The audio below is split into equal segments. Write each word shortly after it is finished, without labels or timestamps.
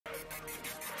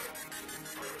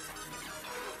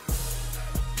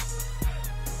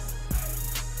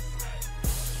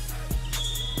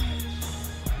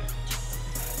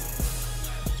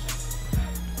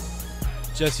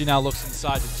Jesse now looks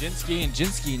inside to Ginsky, and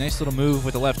Ginsky, nice little move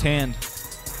with the left hand.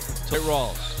 Right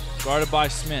Rawls, guarded by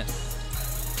Smith.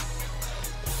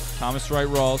 Thomas Wright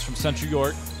Rawls from Central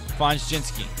York finds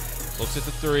Ginsky. Looks at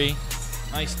the three.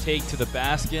 Nice take to the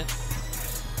basket.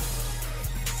 Nice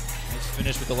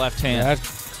finish with the left hand.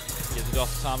 Gives it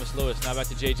off to Thomas Lewis. Now back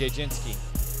to J.J. Ginsky.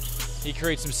 He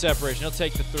creates some separation. He'll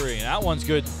take the three, and that one's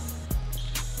good.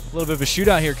 A little bit of a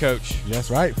shootout here, Coach. That's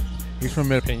right. He's from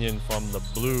mid. Opinion from the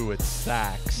blue, it's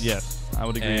Sachs. Yes, I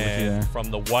would agree with you And there.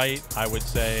 from the white, I would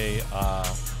say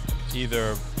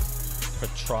either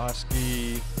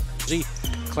Petrosky.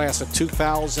 Class of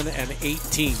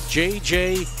 2018.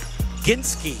 J.J.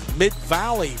 Ginsky,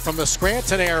 Mid-Valley from the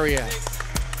Scranton area.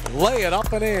 Lay it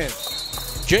up and in.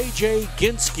 J.J.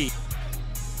 Ginsky.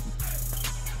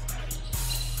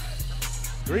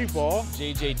 Three ball.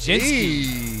 J.J.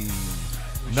 Ginsky.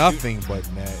 Nothing but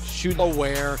net. Shoot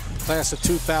aware. Class of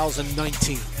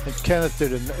 2019. And Kenneth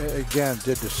did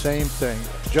the same thing.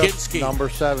 Just Ginsky. number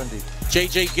 70.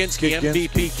 J.J. Ginsky, MVP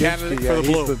Ginsky, candidate yeah, for the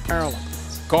he's Blue. been- Maryland.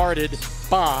 Guarded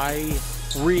by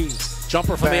Reeves.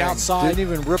 Jumper from the Bang. outside.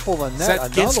 Didn't even ripple the net. Is that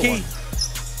Another Ginsky?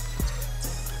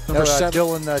 one. Number Yeah, 7.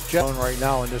 Dylan Jet right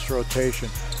now in this rotation.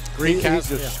 Green he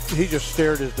Castle, just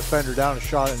stared his defender down and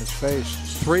shot in his face.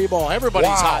 Three ball. Everybody's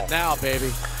Wow. hot now,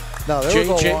 baby. Now there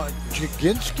was JJ. a one.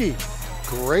 Ginsky,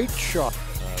 great shot.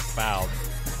 Fouled.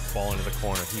 Ball into the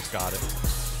corner. He's got it.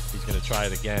 He's going to try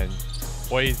it again.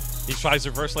 Boy, he tries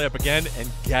reverse layup again and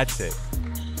gets it.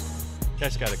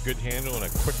 Guy's got a good handle and a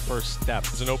quick first step.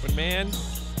 There's an open man,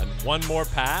 and one more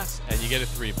pass, and you get a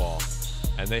three ball.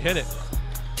 And they hit it.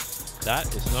 That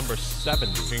is number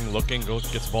 70. Looking,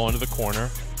 gets the ball into the corner.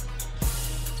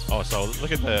 Oh, so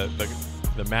look at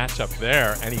the matchup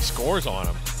there, and he scores on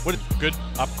him. What a good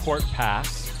up court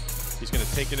pass. He's going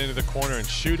to take it into the corner and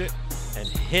shoot it and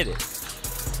hit it.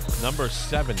 Number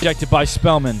 7. Rejected by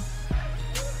Spellman.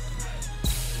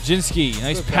 Ginsky,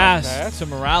 nice pass to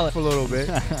Morales. For a little bit.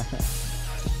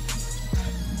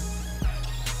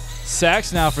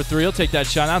 Sachs now for three. He'll take that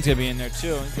shot. Now it's going to be in there,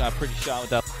 too. He's got a pretty shot with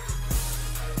that.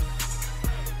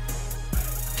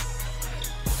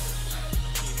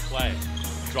 Team play.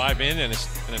 Drive in and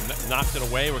knocked it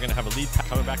away. We're going to have a lead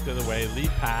coming back the other way. Lead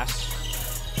pass.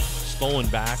 Stolen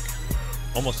back.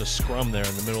 Almost a scrum there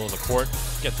in the middle of the court.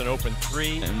 Gets an open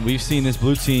three. And we've seen this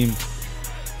blue team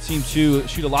seem to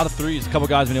shoot a lot of threes. A couple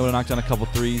guys been able to knock down a couple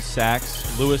threes.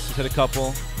 Sachs, Lewis has hit a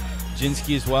couple.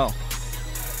 Ginsky as well.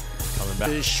 Coming back.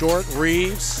 Is short.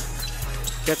 Reeves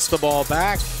gets the ball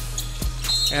back,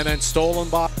 and then stolen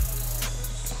by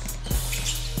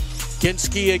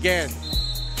Ginsky again.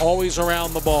 Always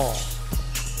around the ball.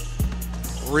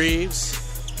 Reeves,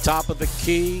 top of the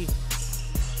key.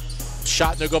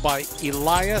 Shot no go by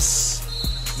Elias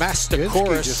Ginsky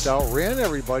Mastakoris. just outran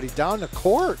everybody down the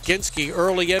court. Ginsky,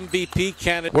 early MVP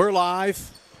candidate. We're live.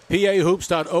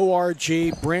 PAHoops.org,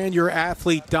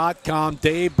 brandyourathlete.com.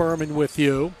 Dave Berman with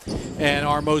you. And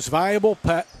our most valuable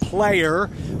player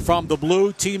from the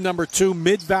blue, team number 2,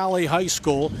 Mid-Valley High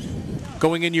School.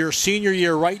 Going in your senior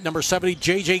year, right? Number 70,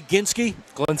 J.J. Ginsky.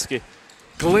 Glinsky.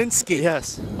 Glinsky.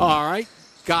 Yes. All right.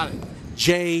 Got it.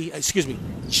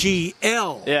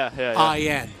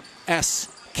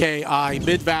 G-L-I-N-S-K-I.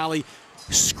 Mid-Valley,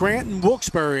 Scranton,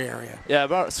 Wilkes-Barre area. Yeah,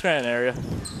 about Scranton area.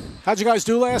 How'd you guys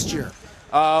do last year?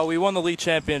 We won the league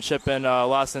championship and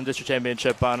lost in the district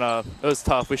championship. It was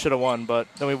tough. We should have won, but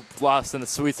then we lost in the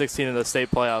Sweet 16 in the state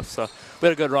playoffs. So we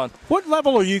had a good run. What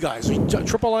level are you guys? Are you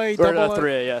AAA, We're double A?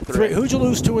 3A, yeah, 3A. Who'd you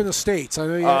lose to in the States? I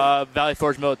know you Valley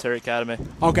Forge Military Academy.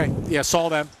 okay, yeah, saw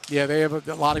them. Yeah, they have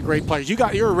a lot of great players.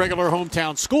 You're a regular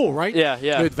hometown school, right? Yeah.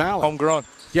 Mid-Valley. Homegrown.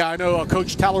 Yeah, I know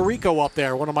Coach Tallarico up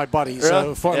there, one of my buddies.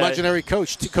 Really? Yeah. Legendary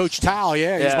coach, Coach Tal.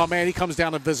 Yeah, he's Yeah. my man. He comes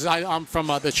down to visit. I'm from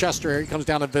the Chester area. He comes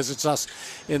down and visits us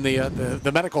in the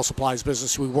medical supplies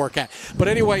business we work at. But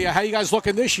anyway, how you guys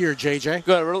looking this year, JJ?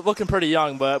 Good. We're looking pretty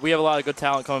young, but we have a lot of good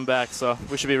talent coming back, so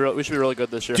we should be really good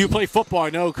this year. Do you play football? I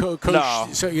know, Coach. No.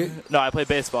 So No, I play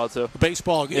baseball too.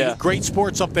 baseball, Yeah. great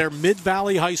sports up there.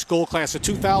 Mid-Valley High School, class of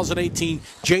 2018.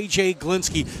 J.J.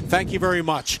 Glinsky, thank you very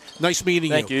much. Nice meeting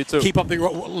you. Thank you, you too. Keep up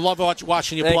the love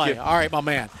watching you Thank play. you. All right, my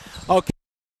man. Okay.